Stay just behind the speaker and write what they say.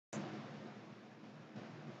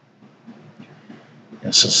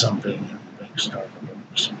This is something big start to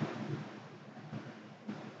lose.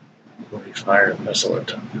 When we fired a missile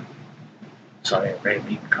at Saudi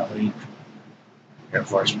Arabian Khalid Air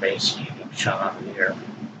Force Base, he shot out of the air.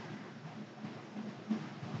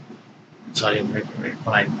 Saudi Arabia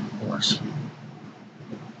replied, of course.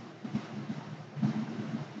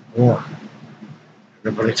 War.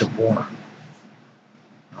 Everybody's at war.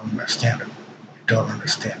 I don't understand it. I don't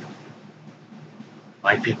understand it.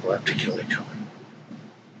 Why people have to kill each other?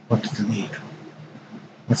 What's the need?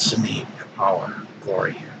 What's the need for power,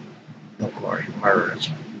 glory? No glory,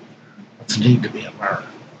 murderism. What's the need to be a martyr?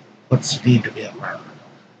 What's the need to be a martyr?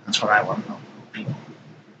 That's what I want to know. People.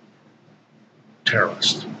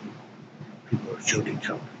 Terrorists. People who shoot each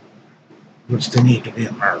other. What's the need to be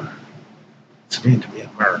a martyr? What's the need to be a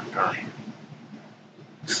martyr? Die.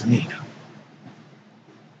 What's the need?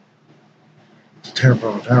 It's a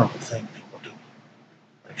terrible, terrible thing people do.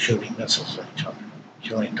 Like shooting missiles at each other.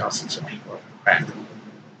 Killing dozens of people over crack.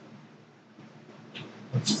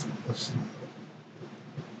 It's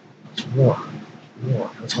war.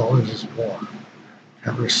 War. That's all it is, war.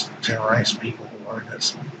 Terrorize people who are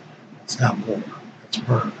innocent. It's not war. It's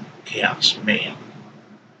murder, chaos, mayhem.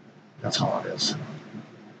 That's all it is.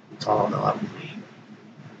 That's all it'll ever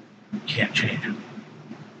be. Can't change it.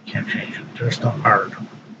 Can't change it. There's no martyrdom.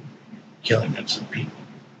 Killing innocent people.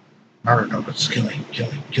 Martyrdom is killing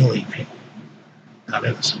people. Not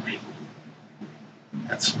innocent people.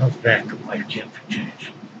 That's no fact of life can't be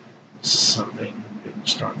changed. This is something we can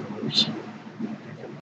start to lose.